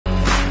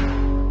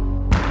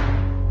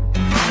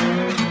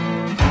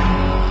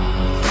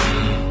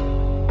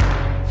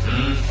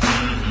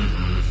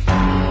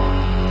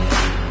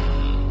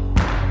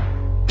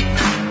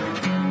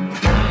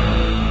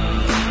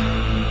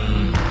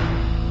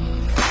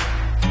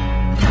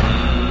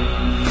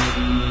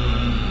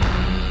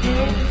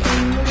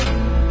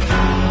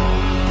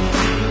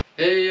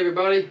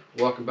everybody.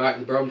 Welcome back to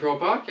the Bourbon Trolling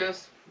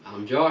Podcast.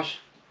 I'm Josh.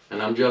 And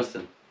I'm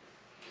Justin.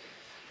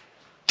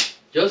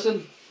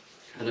 Justin,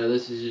 I know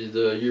this is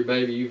your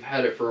baby. You've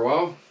had it for a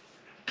while.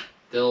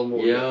 Tell them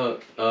more. Yeah,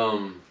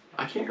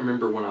 I can't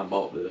remember when I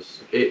bought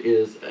this. It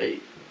is a...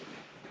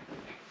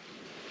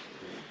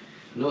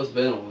 No, it's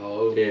been a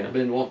while. Yeah. I've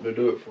been wanting to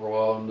do it for a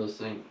while. I'm just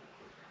thinking.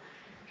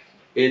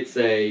 It's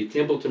a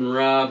Templeton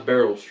Rye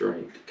Barrel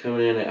Strength,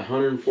 coming in at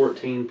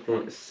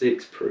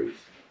 114.6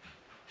 proof.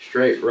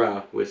 Straight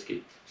rye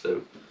whiskey.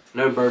 So,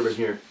 no bourbon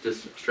here,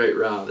 just straight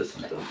rye. This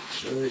is done.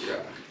 Straight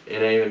rye.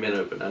 It ain't even been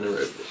opened. I never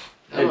opened it.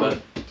 Hey,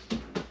 bud.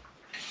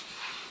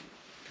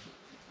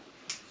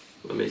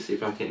 Let me see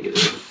if I can't get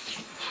it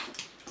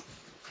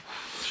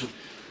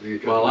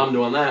open. While I'm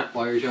doing that,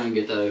 while you're trying to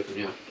get that open,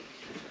 yeah.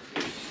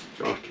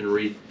 Josh can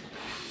read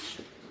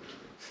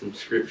some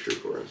scripture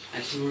for us.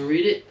 Actually, want to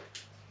read it?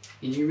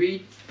 Can you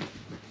read?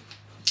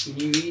 Can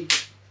you read?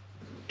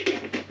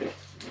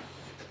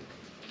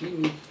 Excuse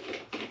me.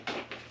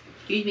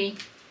 Excuse me.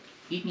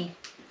 Excuse me.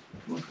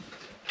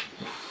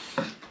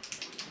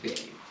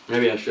 Okay.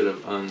 Maybe I should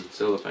have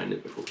uncellophaned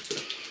it before. So.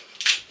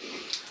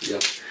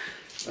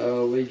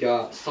 Yeah. We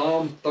got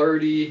Psalm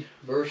 30,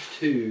 verse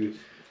 2.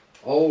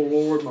 Oh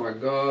Lord my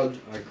God,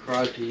 I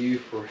cried to you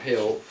for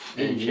help,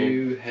 and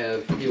you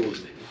have healed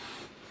me.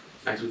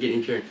 Actually, get in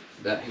your chair.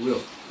 That he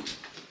will.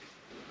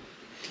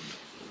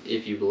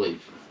 If you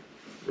believe.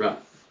 Right.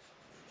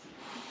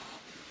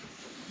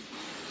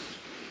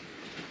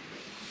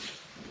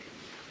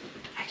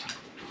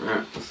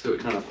 Alright, let's see what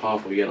kind of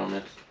pop we get on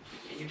this.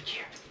 In your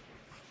chair.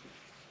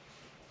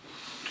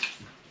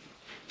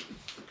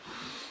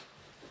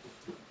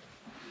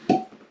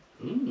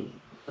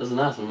 That's a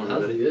nice one. That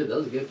was good. That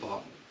was a good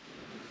pop.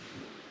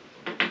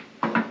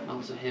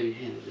 Not so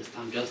heavy-handed this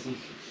time, Justin.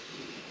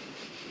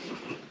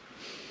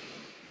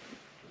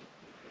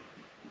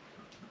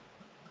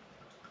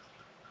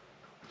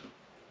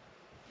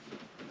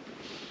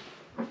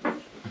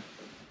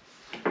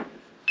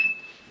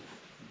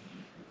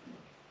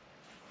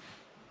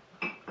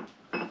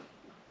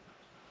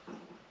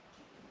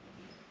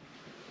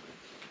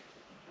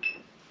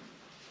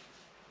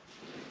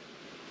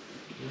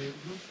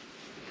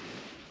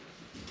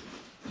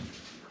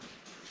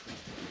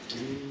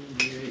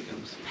 And here it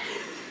comes.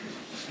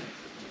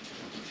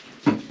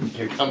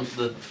 Here comes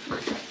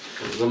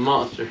the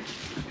monster.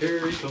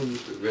 Here he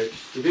comes to wreck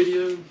the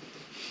video.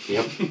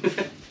 Yep.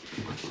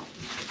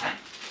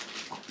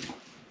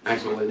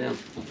 Actually, lay down.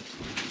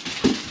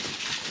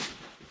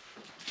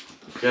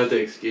 You have to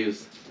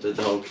excuse the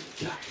dog.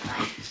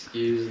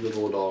 Excuse the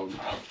bulldog.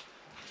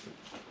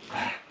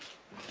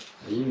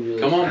 Really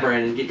Come on,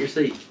 Brandon, get your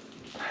seat.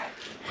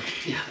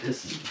 Yeah,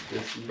 this is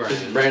Brandon.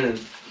 This is Brandon.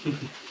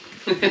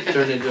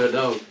 Turned into a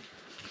dog.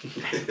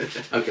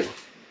 Okay.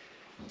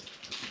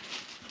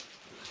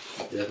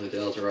 Definitely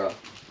tells her out.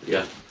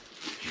 Yeah.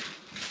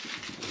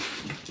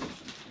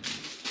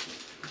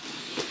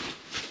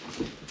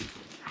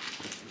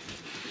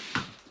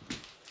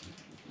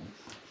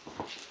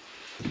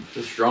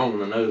 It's strong on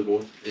the nose,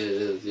 boy. It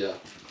is, yeah.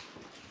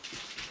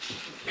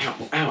 Ow,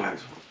 ow,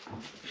 Axel.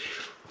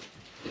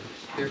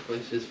 Here,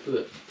 place his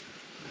foot.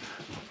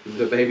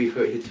 The baby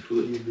foot hits the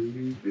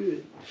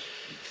foot.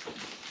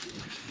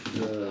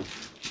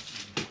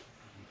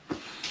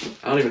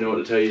 I don't even know what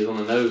to tell you is on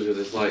the nose because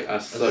it's like I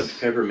sucked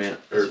peppermint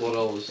or what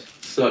I was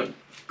sucked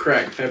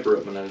cracked pepper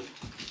up my nose,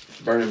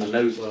 burning my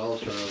nose. What I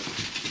was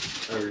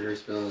trying over here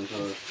spilling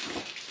toast.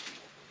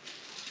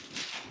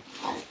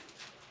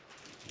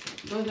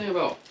 Another thing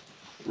about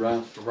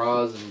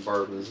ryes and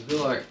bourbons, I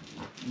feel like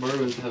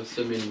bourbons have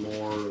so many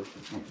more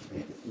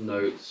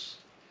notes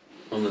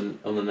on the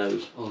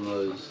nose. On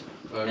those.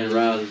 And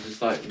rye is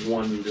just like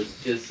one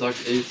just. It's like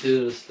it's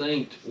a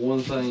distinct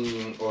one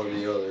thing or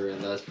the other,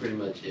 and that's pretty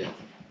much it.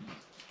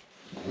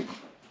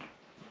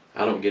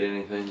 I don't get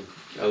anything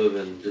other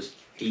than just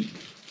heat.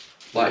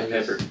 Black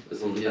pepper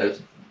is on the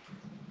nose.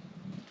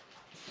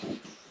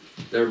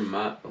 There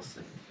might. Let's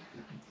see.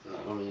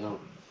 I don't know.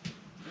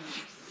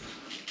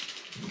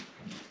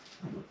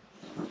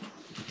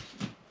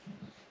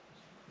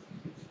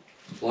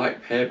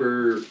 Black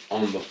pepper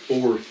on the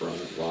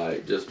forefront,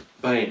 like just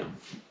bam.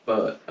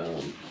 But I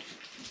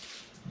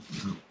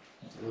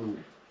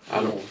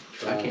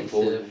can't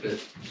pull it. If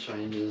it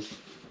changes.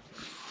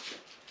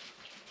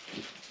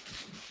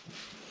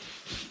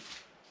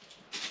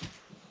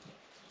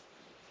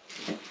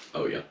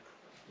 Oh yeah.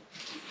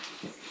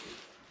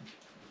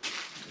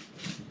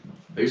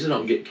 I usually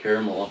don't get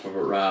caramel off of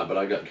a rye, but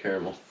I got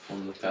caramel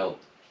on the palate.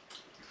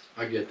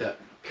 I get that.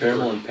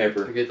 Caramel and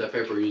pepper. I get that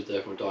pepper you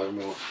definitely talking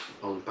about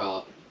on the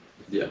palate.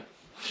 Yeah.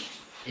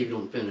 Even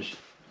on the finish.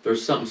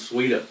 There's something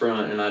sweet up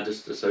front, and I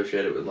just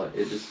associate it with like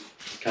it just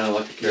kind of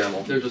like a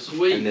caramel. There's a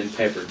sweet, and then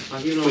pepper.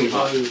 Like even on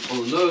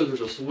the nose,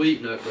 there's a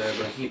sweet note there,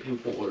 but I can't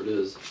pinpoint what it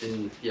is.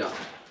 And yeah.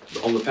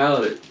 But on the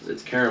palate,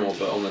 it's caramel,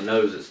 but on the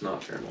nose, it's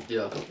not caramel.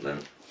 Yeah. I don't know.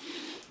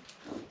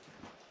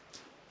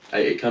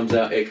 It comes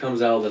out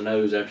of the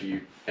nose after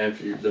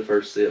the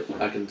first sip.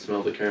 I can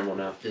smell the caramel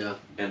now. Yeah.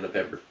 And the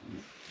pepper.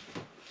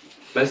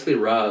 basically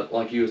rye,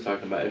 like you was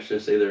talking about, it's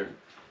just either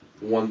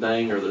one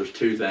thing or there's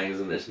two things,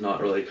 and it's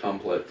not really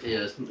complex.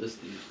 Yeah,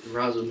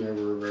 rye's are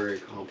never very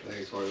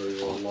complex. Or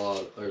there's a lot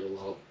of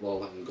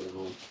things going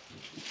on.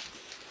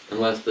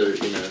 Unless they're,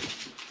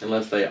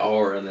 unless they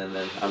are, and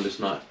then I'm just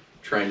not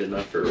trained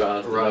enough for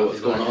rye to know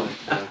what's going on.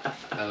 Yeah.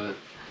 I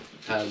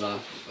haven't had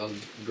a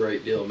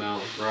great deal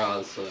amount of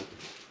rye, so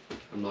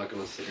I'm not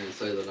going to sit here and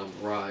say that I'm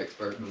a rye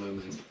expert by no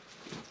means.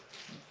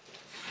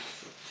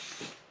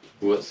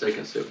 What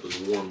second sip was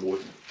warm, boy?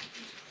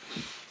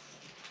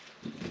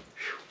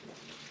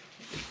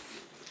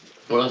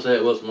 What I say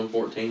it was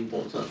 114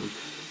 point something.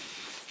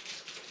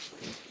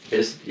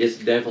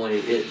 It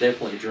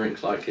definitely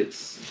drinks like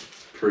it's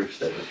proof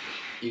statement.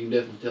 You can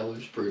definitely tell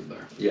there's proof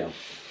there. Yeah.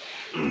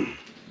 And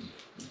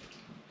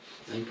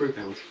proof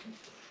pounds.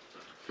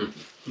 I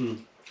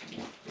don't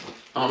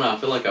know. I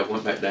feel like I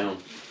went back down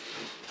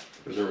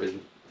for some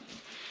reason.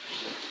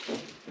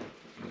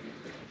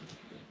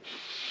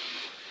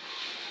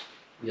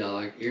 Yeah,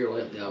 like here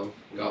lately I've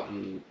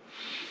gotten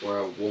where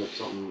I want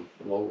something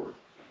lower.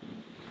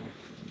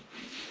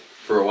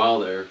 For a while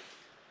there,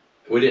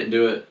 we didn't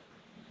do it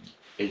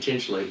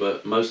intentionally,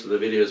 but most of the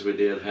videos we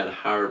did had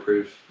higher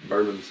proof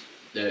bourbons.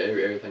 Yeah,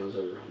 everything was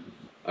over 100.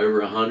 Over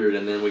 100,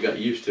 and then we got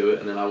used to it,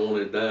 and then I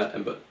wanted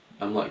that, but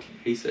I'm like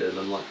he said,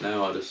 I'm like,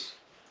 now I just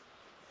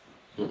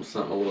want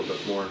something a little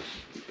bit more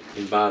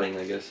inviting,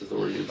 I guess is the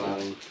word.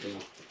 Inviting, yeah.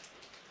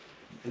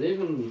 And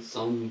even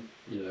some,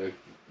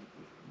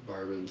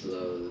 bourbons,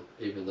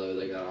 even though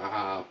they got a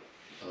high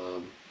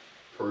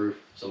proof,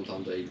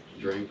 sometimes they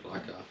drink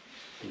like a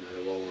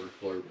lower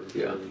proof.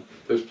 Yeah. bourbon.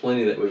 There's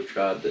plenty that we've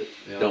tried that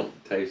don't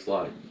taste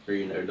like,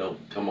 or don't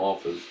come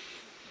off as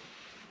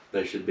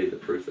they should be the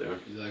proof there.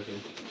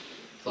 Exactly.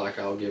 It's like,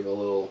 I'll give a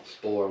little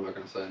spoiler, I'm not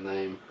going to say a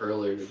name.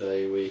 Earlier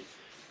today we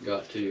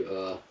got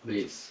to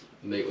meet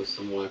with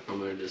someone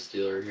from a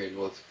distillery here in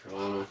North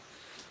Carolina,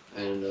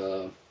 and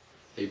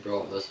he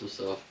brought us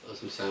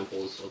some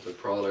samples of the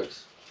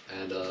products,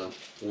 and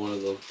one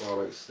of the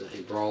products that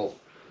he brought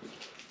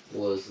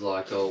was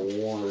like a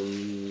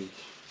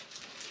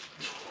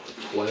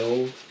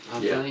 112, I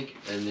think,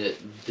 and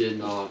it did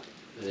not,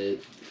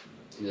 it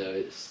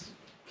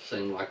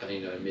seemed like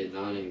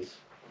mid-90s.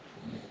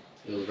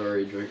 It was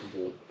very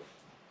drinkable,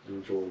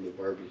 enjoyable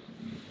bourbon.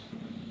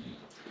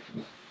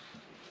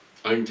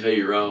 I can tell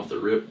you right off the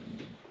rip,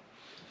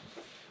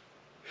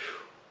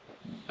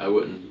 I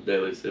wouldn't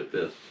daily sip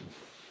this.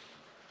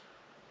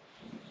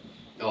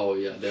 Oh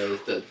yeah,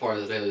 that's part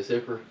of the daily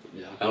sipper.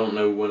 Yeah. I don't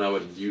know when I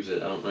would use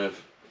it. I don't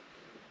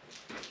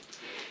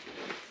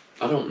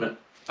know.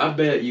 I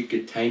bet you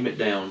could tame it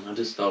down. I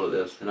just thought of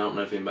this, and I don't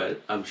know if anybody.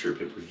 I'm sure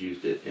people's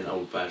used it in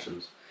old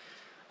fashions.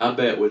 I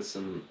bet with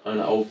an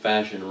old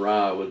fashioned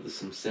rye with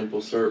some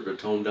simple syrup to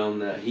tone down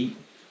that heat.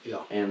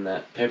 Yeah. And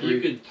that pepper. If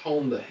you could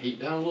tone the heat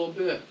down a little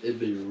bit, it'd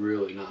be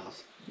really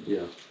nice.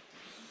 Yeah.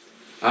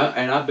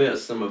 I bet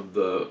some of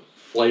the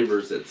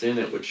flavors that's in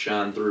it would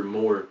shine through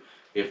more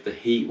if the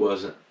heat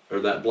wasn't,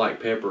 or that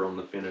black pepper on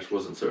the finish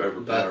wasn't so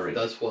overpowering.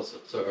 That's what's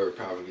so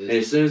overpowering. And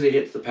as soon as it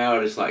hits the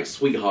palate, it's like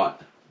sweet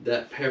hot.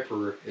 That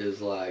pepper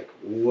is like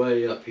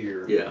way up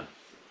here. Yeah.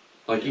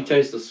 Like you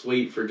taste the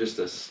sweet for just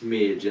a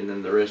smidge, and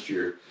then the rest of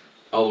your,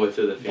 all the way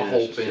through the finish, the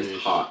whole finish is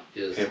just hot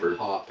is pepper.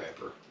 Hot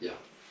pepper. Yeah.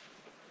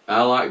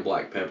 I like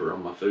black pepper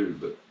on my food,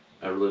 but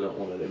I really don't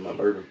want it in my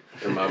bourbon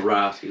or my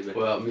rye. Excuse me.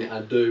 Well, I mean,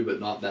 I do, but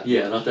not that much.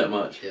 Yeah, not that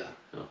much. Yeah.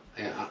 No.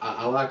 And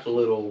I like the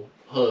little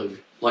hug.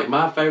 Like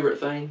my favorite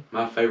thing.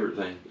 I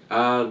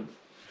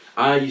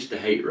used to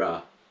hate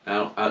rye.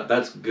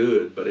 That's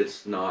good, but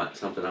it's not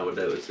something I would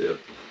daily sip,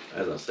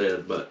 as I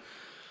said. But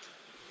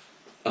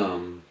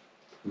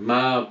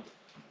my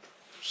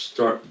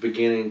start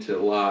beginning to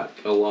like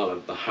a lot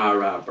of the high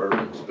rye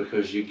bourbons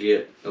because you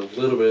get a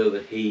little bit of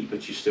the heat,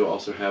 but you still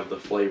also have the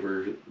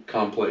flavor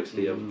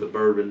complexity of the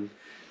bourbon.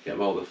 You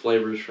have all the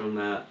flavors from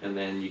that, and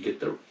then you get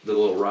the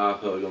little rye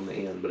hug on the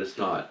end. But it's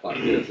not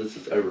like this. This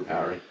is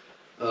overpowering.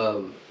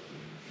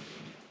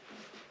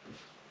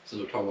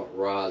 Since we're talking about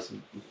rye, I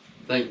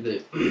think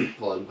that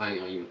well, hang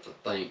on, even to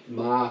think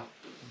my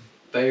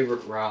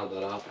favorite rye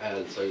that I've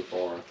had so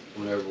far.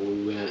 Whenever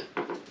we went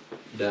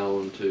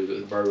down to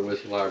the Bourbon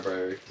Whiskey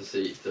Library to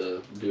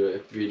do a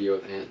video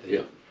with Anthony.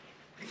 Yeah.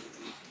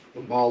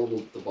 The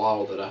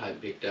bottle that I had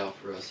picked out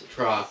for us to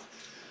try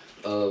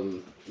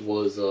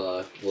was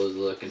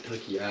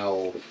Kentucky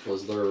Owl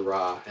was their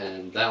rye,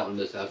 and that one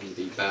just happened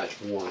to be batch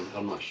 1.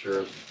 I'm not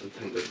sure. I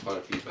think there's quite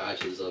a few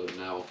batches of it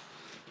now,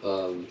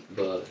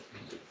 but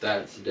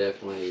that's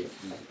definitely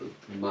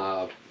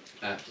my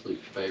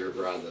absolute favorite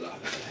rye that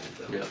I've had.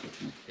 Though. Yeah.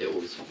 It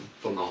was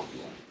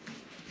phenomenal.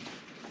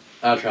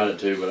 I tried it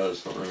too, but I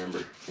just don't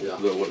remember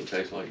what it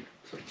tastes like.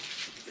 So.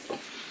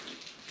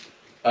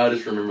 I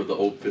just remember the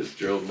old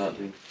Fitzgerald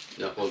 19.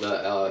 Yeah, well,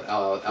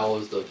 that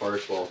was the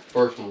first one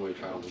we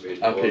tried on the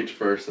video. I picked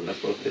first, and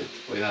that's what it is.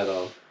 We had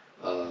a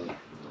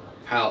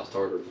palate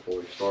starter before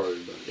we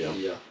started, but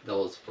that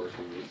was the first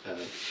one we had.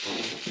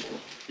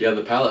 Yeah,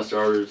 the palate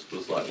starters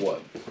was like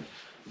what,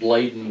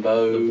 Bladen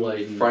Bow, The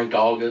Bladen. Frank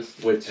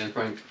August, which and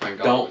Frank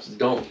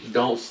don't August.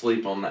 don't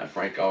sleep on that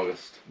Frank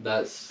August.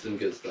 That's some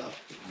good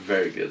stuff.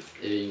 Very good.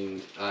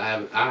 And I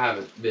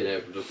haven't been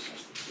able to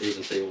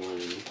even see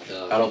one.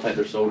 I don't think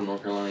they're sold in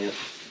North Carolina yet.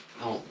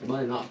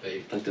 Might not be.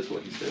 I think that's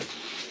what you said.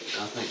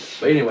 I think.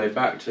 But anyway,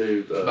 back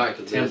to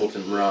the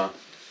Templeton Rye.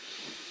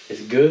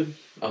 It's good.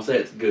 I'll say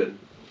it's good.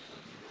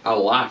 I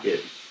like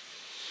it,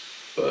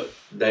 but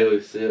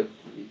daily sip.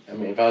 I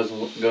mean, if I was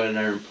going in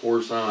there and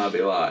pour some, I'd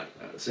be like,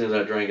 as soon as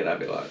I drink it, I'd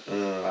be like,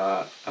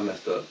 I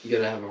messed up. You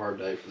gotta have a hard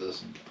day for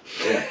this.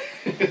 Yeah.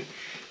 And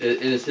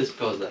it's just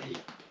because of that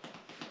heat.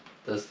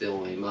 That's the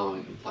only my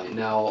only complaint.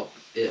 Now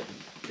it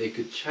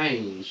could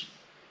change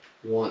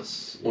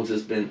once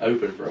it's been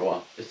open for a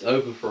while. it's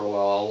open for a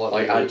while.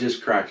 I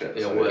just cracked it.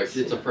 Yeah, So well, it's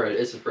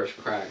a fresh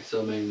crack.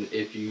 So I mean,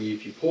 if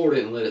you poured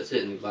it and let it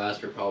sit in the glass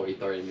for probably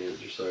 30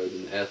 minutes or so,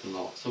 then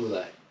some of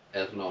that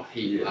ethanol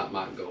heat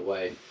might go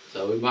away.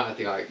 So we might have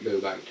to like go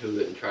back to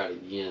it and try it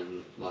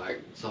again,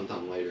 like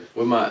sometime later.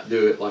 We might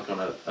do it like on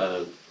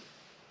a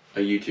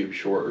YouTube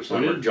short or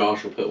something. Or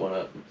Josh will put one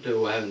up.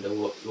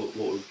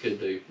 What we could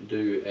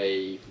do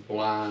a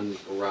blind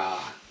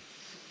rye,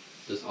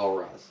 just all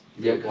ryes.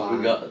 Yeah,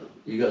 because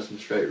you got some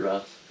straight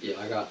ryes. Yeah,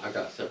 I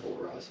got several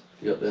ryes.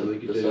 You got them. So we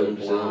could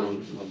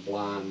do a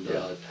blind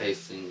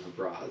tasting of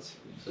ryes.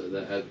 So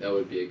that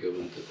would be a good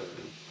one to throw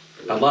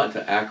in. I'd like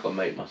to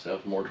acclimate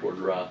myself more towards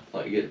rye,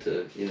 like get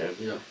to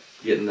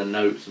getting the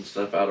notes and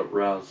stuff out of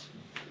ryes.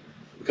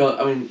 Because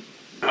I mean,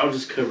 I'll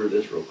just cover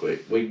this real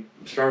quick. We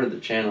started the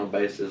channel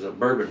based as a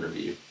bourbon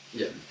review.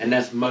 Yeah. And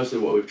that's mostly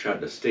what we've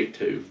tried to stick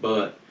to,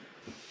 but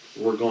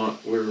we're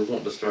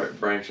wanting to start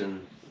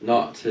branching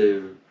not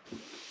to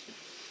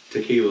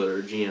tequila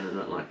or gin or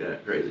nothing like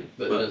that crazy.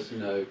 But just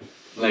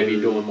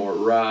maybe doing more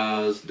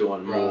ryes,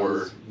 doing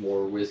more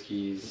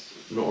whiskeys.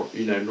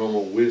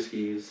 Normal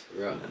whiskeys.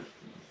 Right.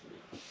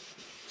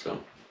 So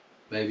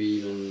maybe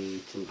even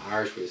some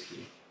Irish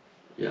whiskey.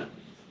 Yeah.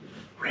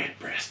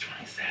 Redbreast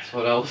 27.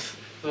 What else?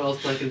 I was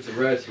thinking some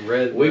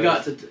red. We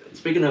got to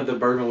speaking of the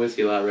bourbon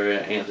whiskey library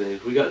at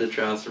Anthony's, we got to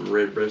try some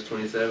Redbreast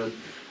 27.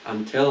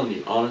 I'm telling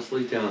you,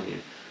 honestly telling you,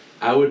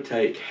 I would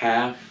take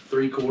half,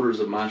 3/4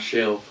 of my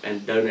shelf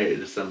and donate it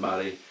to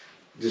somebody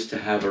just to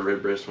have a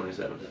Redbreast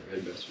 27.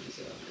 Redbreast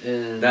 27.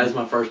 And that's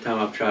my first time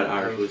I've tried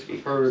Irish whiskey.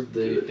 I've heard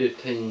the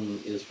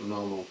 15 is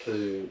phenomenal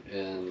too,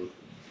 and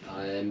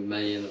I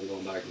may end up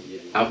going back and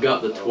getting it. I've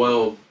got the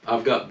 12.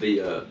 I've got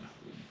the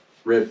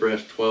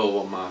Redbreast 12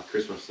 on my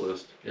Christmas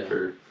list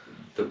for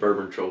the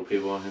Bourbon Troll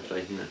people, if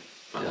they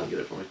might not get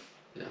it for me.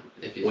 Yeah.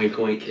 If he's wink,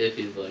 wink. If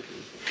he's looking.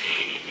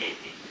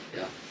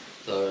 Yeah.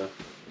 So.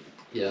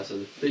 Yeah,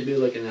 so be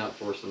looking out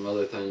for some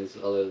other things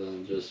other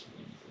than just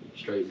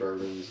straight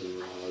bourbons and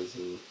ryes,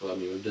 and well, I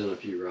mean we've done a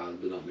few ryes,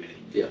 but not many.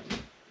 Yeah.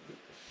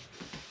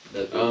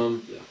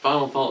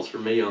 Final thoughts for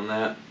me on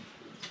that.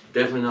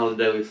 Definitely not a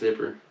daily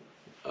sipper.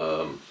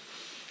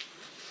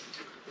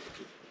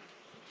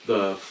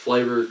 The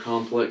flavor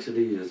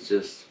complexity is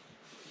just,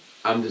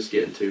 I'm just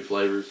getting two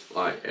flavors.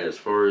 Like as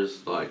far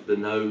as like the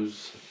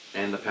nose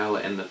and the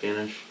palate and the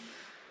finish,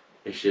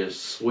 it's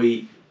just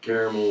sweet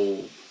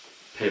caramel.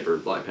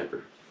 Black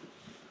pepper.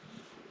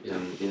 Yeah.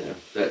 And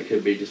that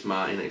could be just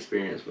my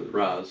inexperience with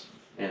ryes,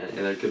 and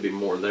there could be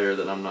more there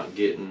that I'm not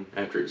getting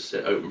after it's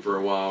set open for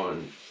a while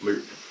and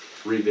we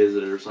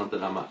revisit it or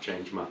something. I might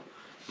change my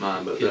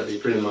mind, but that's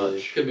pretty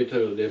much could be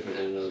totally different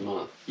in another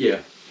month.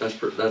 Yeah,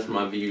 that's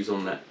my views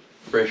on that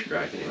fresh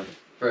crack anyway.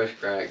 Fresh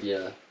crack,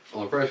 yeah.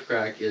 On fresh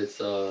crack, it's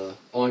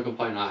only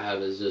complaint I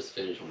have is just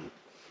the finish on it.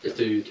 It's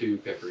too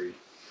peppery,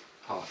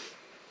 hot.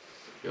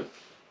 Yep.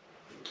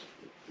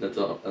 That's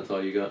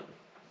all you got.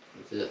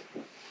 That's it.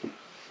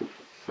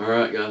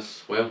 Alright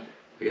guys, well,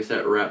 I guess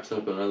that wraps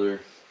up another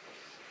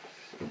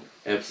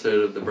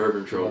episode of the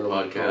Bourbon Troll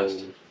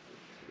podcast.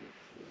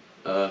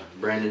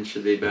 Brandon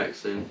should be back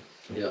soon.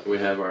 Yep. We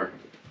have our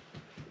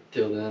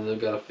till then they've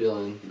got a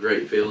feeling.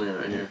 Great feeling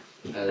right here.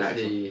 As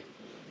he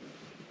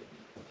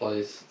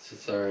plays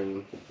sits there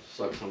and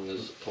sucks on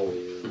his toy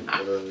or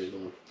whatever he's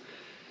doing.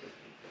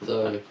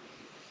 So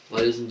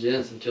ladies and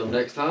gents, until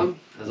next time,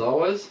 as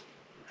always,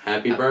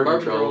 Happy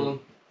Bourbon Trolling. Trolling.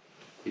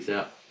 Peace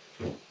out.